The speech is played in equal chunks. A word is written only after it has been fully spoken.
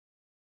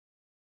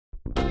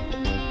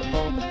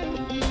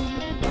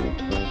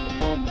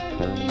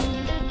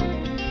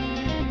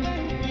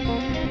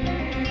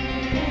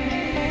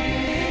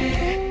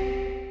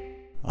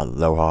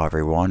Aloha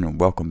everyone,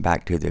 and welcome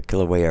back to the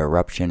Kilauea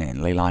Eruption and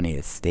Leilani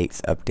Estates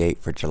update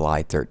for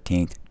July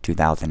 13th,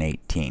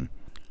 2018.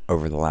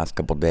 Over the last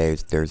couple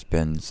days, there's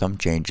been some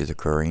changes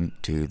occurring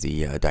to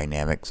the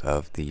dynamics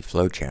of the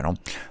flow channel,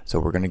 so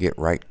we're going to get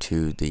right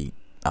to the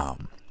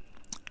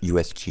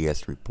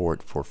USGS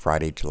report for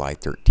Friday, July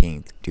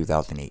 13th,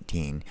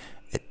 2018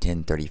 at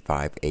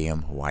 10:35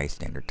 a.m. Hawaii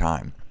Standard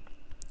Time.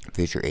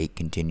 Fissure 8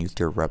 continues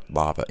to erupt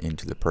lava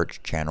into the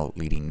Perch Channel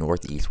leading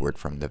northeastward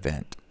from the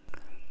vent.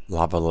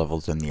 Lava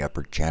levels in the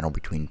upper channel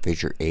between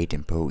Fissure 8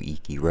 and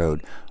Po'iki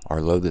Road are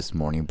low this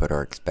morning but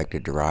are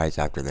expected to rise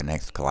after the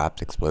next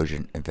collapse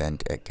explosion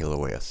event at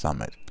Kilauea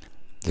Summit.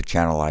 The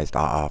channelized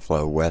A'a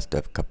flow west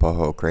of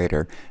Kapoho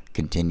Crater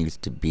continues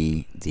to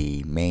be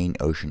the main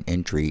ocean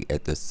entry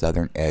at the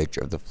southern edge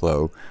of the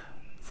flow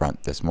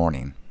front this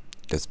morning.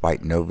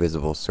 Despite no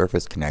visible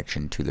surface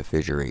connection to the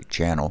Fissure 8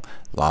 channel,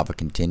 lava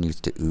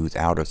continues to ooze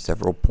out of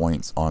several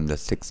points on the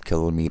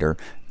 6-kilometer,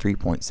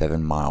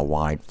 3.7-mile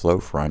wide flow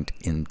front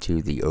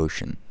into the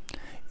ocean.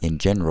 In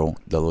general,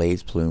 the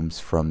laze plumes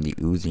from the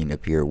oozing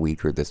appear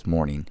weaker this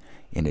morning.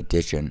 In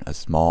addition, a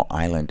small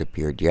island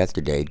appeared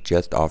yesterday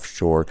just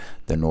offshore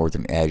the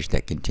northern edge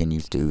that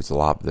continues to ooze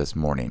lava this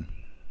morning.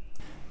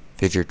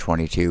 Fissure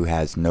 22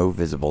 has no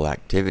visible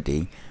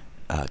activity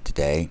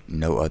today.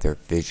 No other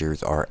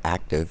fissures are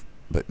active,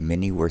 but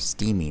many were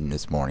steaming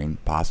this morning,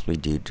 possibly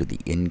due to the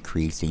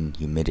increasing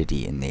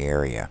humidity in the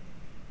area.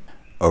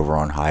 Over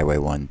on Highway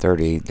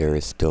 130, there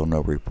is still no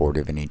report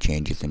of any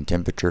changes in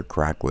temperature,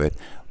 crack width,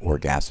 or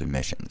gas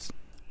emissions.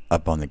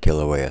 Up on the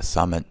Kilauea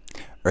Summit,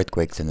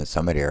 earthquakes in the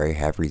summit area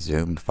have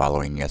resumed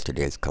following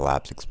yesterday's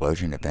collapse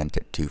explosion event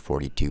at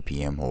 2:42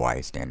 p.m.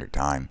 Hawaii Standard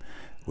Time,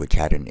 which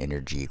had an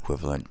energy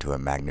equivalent to a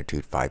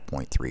magnitude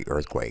 5.3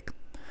 earthquake.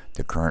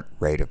 The current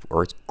rate of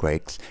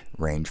earthquakes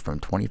range from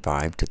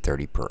 25 to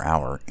 30 per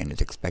hour and is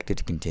expected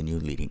to continue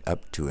leading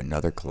up to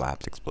another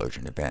collapse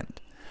explosion event,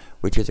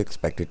 which is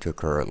expected to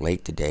occur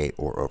late today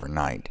or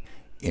overnight.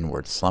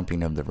 Inward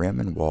slumping of the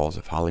rim and walls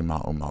of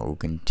Halima'uma'u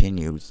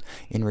continues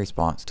in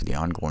response to the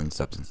ongoing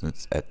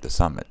subsidence at the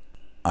summit.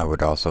 I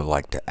would also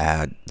like to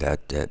add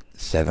that at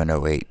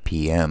 7:08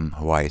 p.m.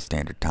 Hawaii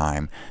Standard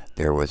Time,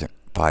 there was a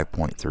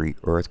 5.3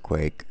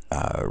 earthquake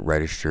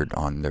registered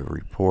on the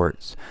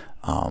reports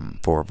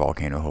for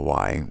Volcano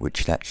Hawaii,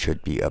 which that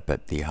should be up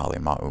at the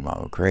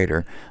Halima'uma'u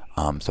crater.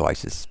 So I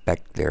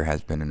suspect there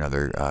has been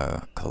another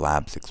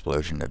collapse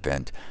explosion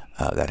event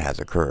that has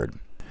occurred.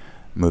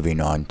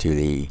 Moving on to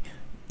the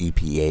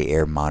EPA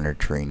Air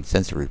Monitoring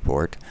Sensor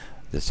Report,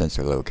 the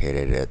sensor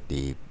located at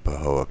the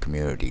Pahoa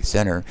Community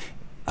Center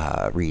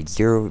reads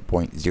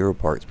 0.0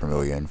 parts per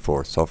million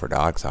for sulfur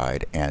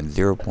dioxide and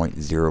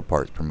 0.0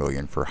 parts per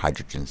million for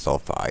hydrogen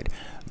sulfide.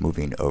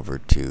 Moving over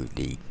to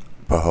the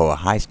Pahoa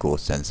High School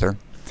sensor,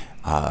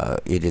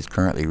 it is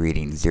currently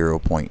reading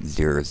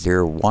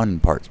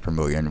 0.001 parts per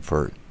million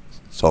for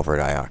sulfur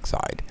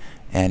dioxide,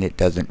 and it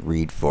doesn't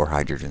read for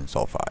hydrogen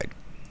sulfide.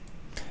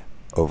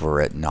 Over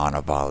at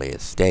Nana Valley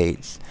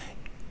Estates,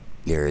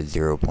 there is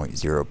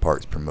 0.0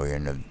 parts per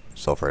million of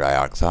sulfur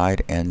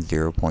dioxide and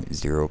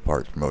 0.0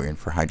 parts per million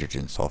for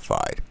hydrogen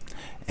sulfide.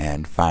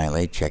 And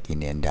finally,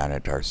 checking in down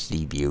at our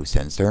Seaview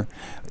sensor,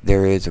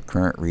 there is a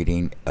current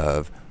reading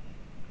of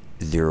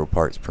 0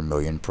 parts per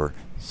million for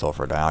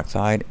sulfur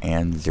dioxide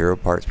and 0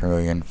 parts per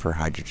million for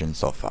hydrogen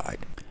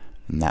sulfide.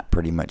 And that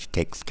pretty much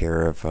takes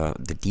care of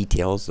the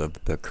details of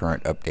the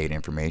current update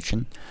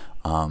information.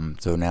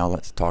 So now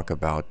let's talk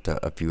about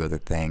a few other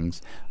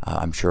things.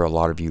 I'm sure a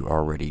lot of you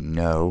already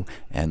know,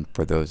 and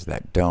for those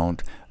that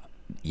don't,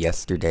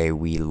 yesterday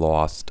we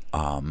lost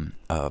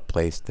a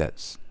place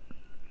that's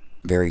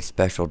very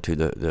special to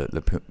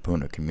the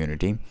Puna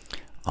community,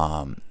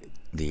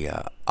 the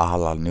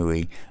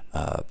Ahalanui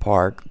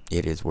Park.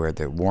 It is where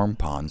the warm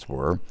ponds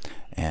were,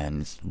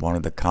 and one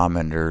of the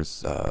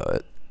commenters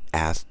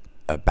asked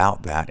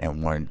about that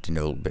and wanted to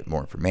know a little bit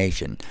more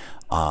information.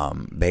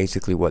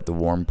 Basically what the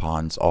warm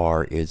ponds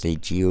are is a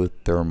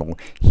geothermal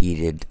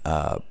heated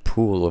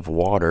pool of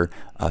water,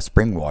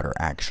 spring water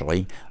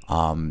actually,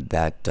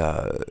 that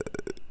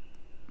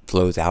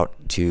flows out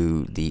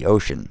to the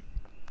ocean.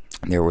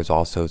 There was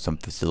also some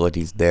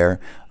facilities there,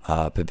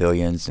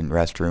 pavilions and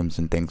restrooms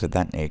and things of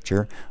that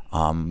nature,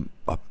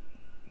 a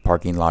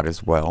parking lot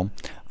as well.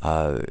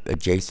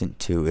 Adjacent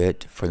to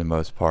it, for the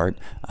most part,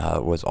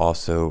 was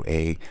also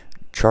a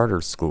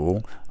charter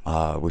school,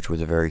 which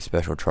was a very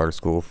special charter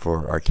school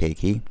for our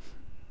keiki.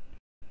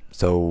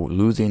 So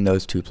losing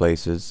those two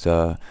places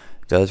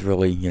does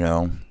really,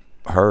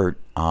 hurt.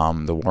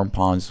 The warm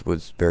ponds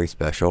was very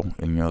special,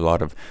 and a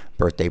lot of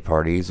birthday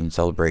parties and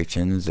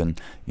celebrations, and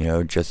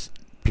just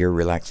pure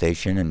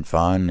relaxation and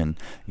fun, and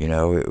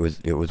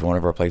it was one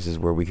of our places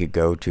where we could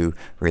go to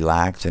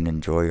relax and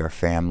enjoy our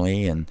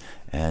family and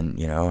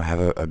have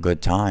a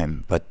good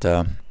time. But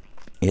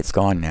it's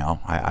gone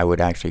now. I would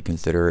actually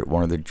consider it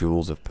one of the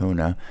jewels of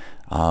Puna,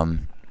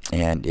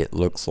 and it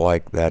looks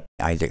like that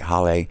Isaac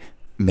Hale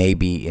may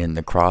be in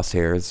the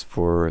crosshairs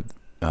for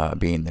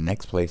being the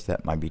next place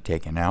that might be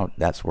taken out.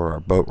 That's where our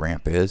boat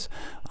ramp is.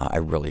 I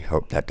really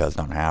hope that does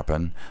not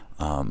happen.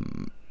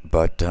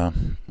 But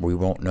we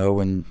won't know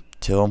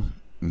until,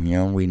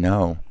 we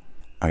know.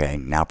 Okay,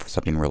 now for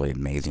something really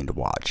amazing to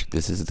watch.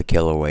 This is the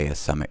Kilauea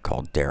Summit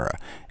Caldera,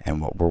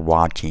 and what we're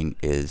watching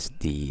is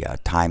the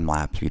time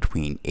lapse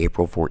between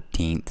April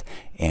 14th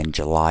and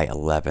July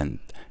 11th,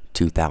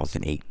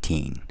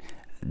 2018.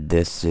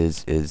 This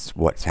is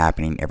what's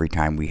happening every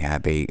time we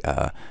have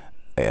a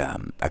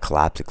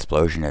collapse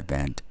explosion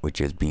event, which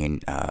is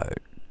being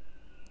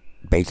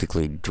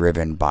basically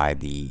driven by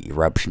the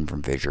eruption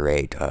from Fissure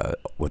 8,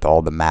 with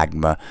all the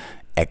magma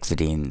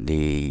exiting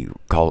the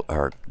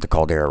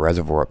caldera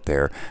reservoir up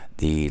there.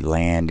 The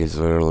land is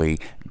literally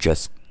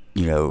just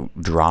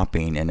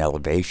dropping in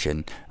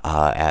elevation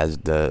as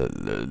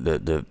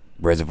the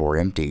reservoir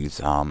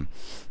empties.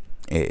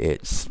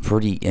 It's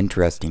pretty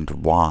interesting to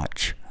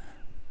watch.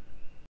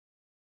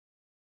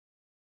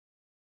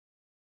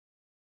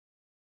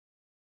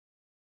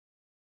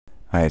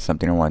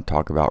 Something I want to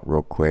talk about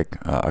real quick.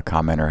 A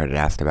commenter had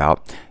asked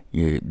about.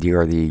 There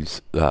are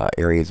these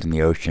areas in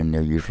the ocean.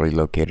 They're usually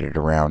located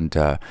around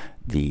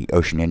the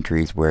ocean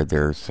entries where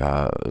there's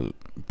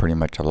pretty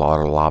much a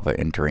lot of lava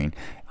entering.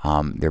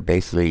 They're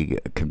basically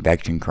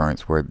convection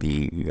currents where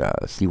the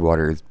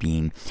seawater is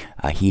being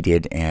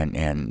heated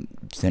and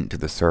sent to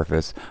the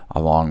surface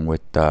along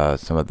with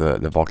some of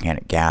the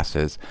volcanic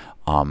gases.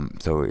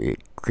 So it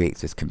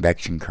creates this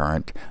convection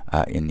current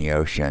in the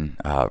ocean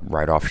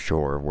right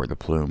offshore where the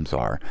plumes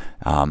are.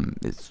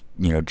 It's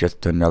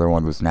just another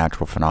one of those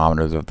natural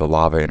phenomena of the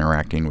lava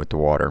interacting with the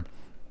water.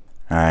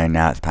 Alright,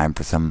 now it's time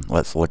for some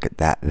let's look at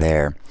that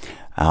there.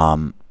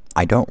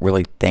 I don't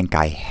really think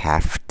I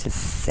have to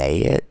say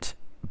it,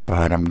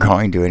 but I'm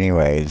going to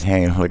anyways.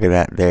 Hey, look at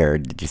that there.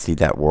 Did you see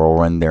that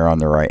whirlwind there on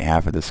the right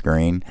half of the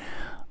screen?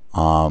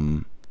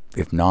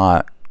 If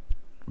not,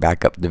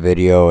 back up the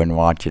video and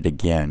watch it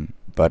again.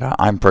 But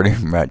I'm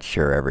pretty much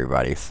sure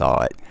everybody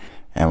saw it.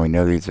 And we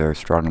know these are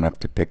strong enough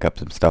to pick up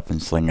some stuff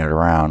and sling it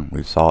around.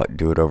 We saw it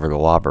do it over the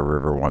lava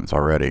river once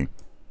already.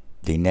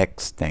 The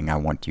next thing I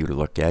want you to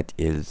look at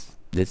is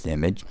this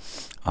image.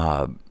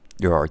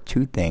 There are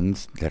two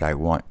things that I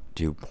want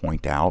to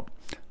point out.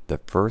 The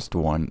first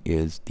one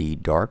is the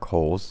dark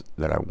holes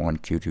that I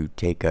want you to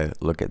take a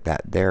look at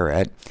that there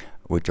at,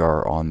 which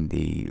are on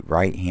the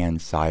right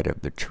hand side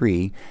of the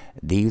tree.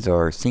 These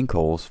are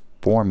sinkholes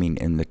forming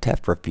in the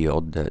tephra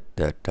field that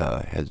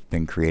has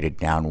been created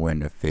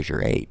downwind of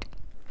Fissure 8.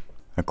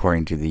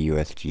 According to the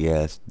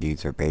USGS,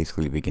 these are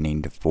basically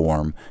beginning to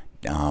form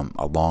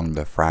along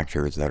the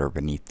fractures that are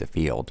beneath the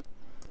field.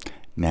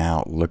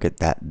 Now look at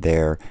that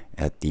there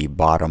at the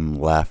bottom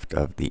left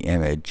of the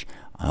image.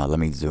 Let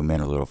me zoom in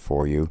a little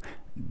for you.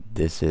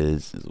 This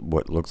is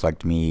what looks like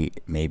to me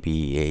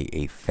maybe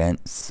a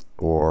fence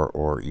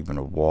or even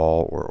a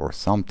wall or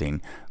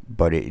something,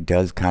 but it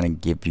does kind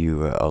of give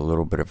you a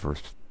little bit of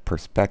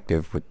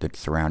perspective with the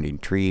surrounding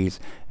trees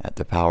at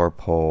the power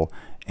pole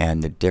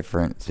and the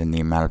difference in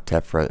the amount of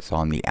tephra that's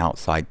on the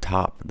outside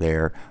top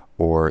there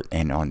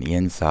and on the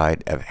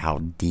inside of how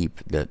deep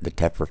the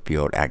tephra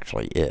field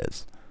actually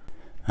is.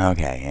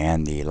 Okay,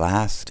 and the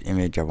last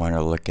image I want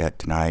to look at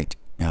tonight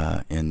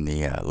in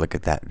the look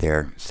at that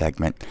there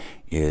segment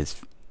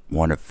is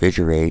one of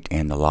Fissure 8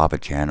 and the lava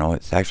channel.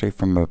 It's actually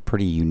from a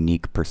pretty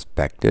unique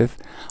perspective.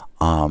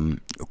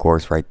 Of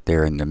course, right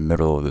there in the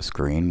middle of the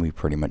screen, we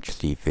pretty much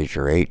see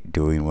Fissure 8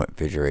 doing what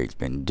Fissure 8's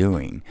been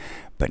doing.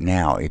 But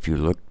now, if you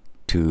look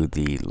to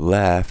the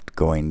left,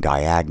 going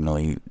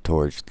diagonally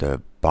towards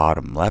the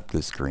bottom left of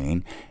the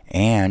screen,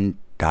 and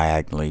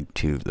diagonally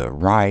to the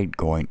right,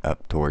 going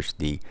up towards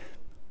the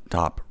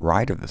top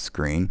right of the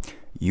screen,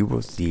 you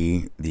will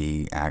see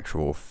the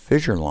actual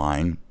fissure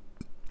line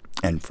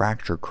and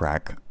fracture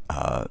crack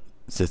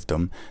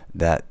system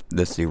that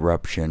this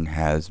eruption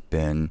has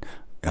been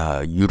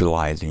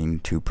utilizing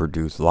to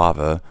produce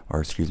lava,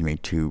 or excuse me,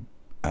 to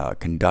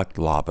conduct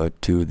lava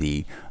to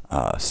the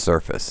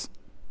surface.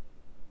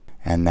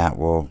 And that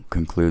will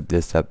conclude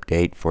this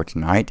update for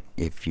tonight.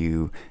 If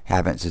you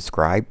haven't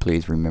subscribed,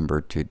 please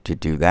remember to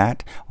do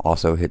that.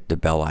 Also hit the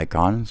bell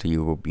icon so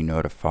you will be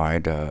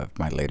notified of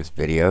my latest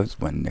videos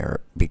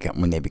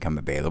when they become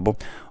available.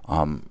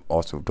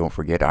 Also, don't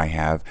forget I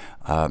have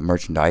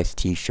merchandise,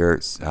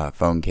 t-shirts,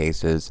 phone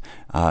cases,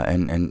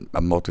 and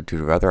a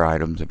multitude of other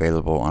items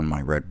available on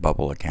my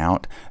Redbubble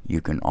account.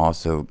 You can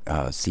also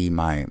see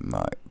my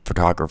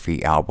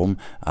photography album.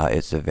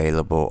 It's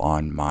available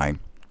on my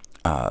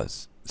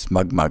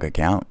Smug Mug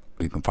account.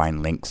 You can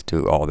find links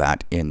to all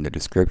that in the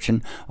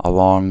description,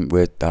 along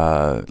with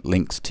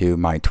links to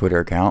my Twitter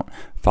account.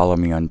 Follow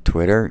me on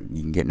Twitter.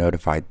 You can get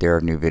notified there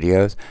of new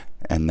videos.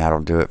 And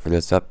that'll do it for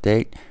this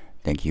update.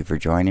 Thank you for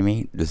joining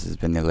me. This has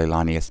been the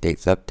Leilani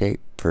Estates update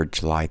for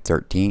July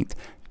 13th,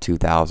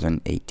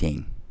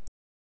 2018.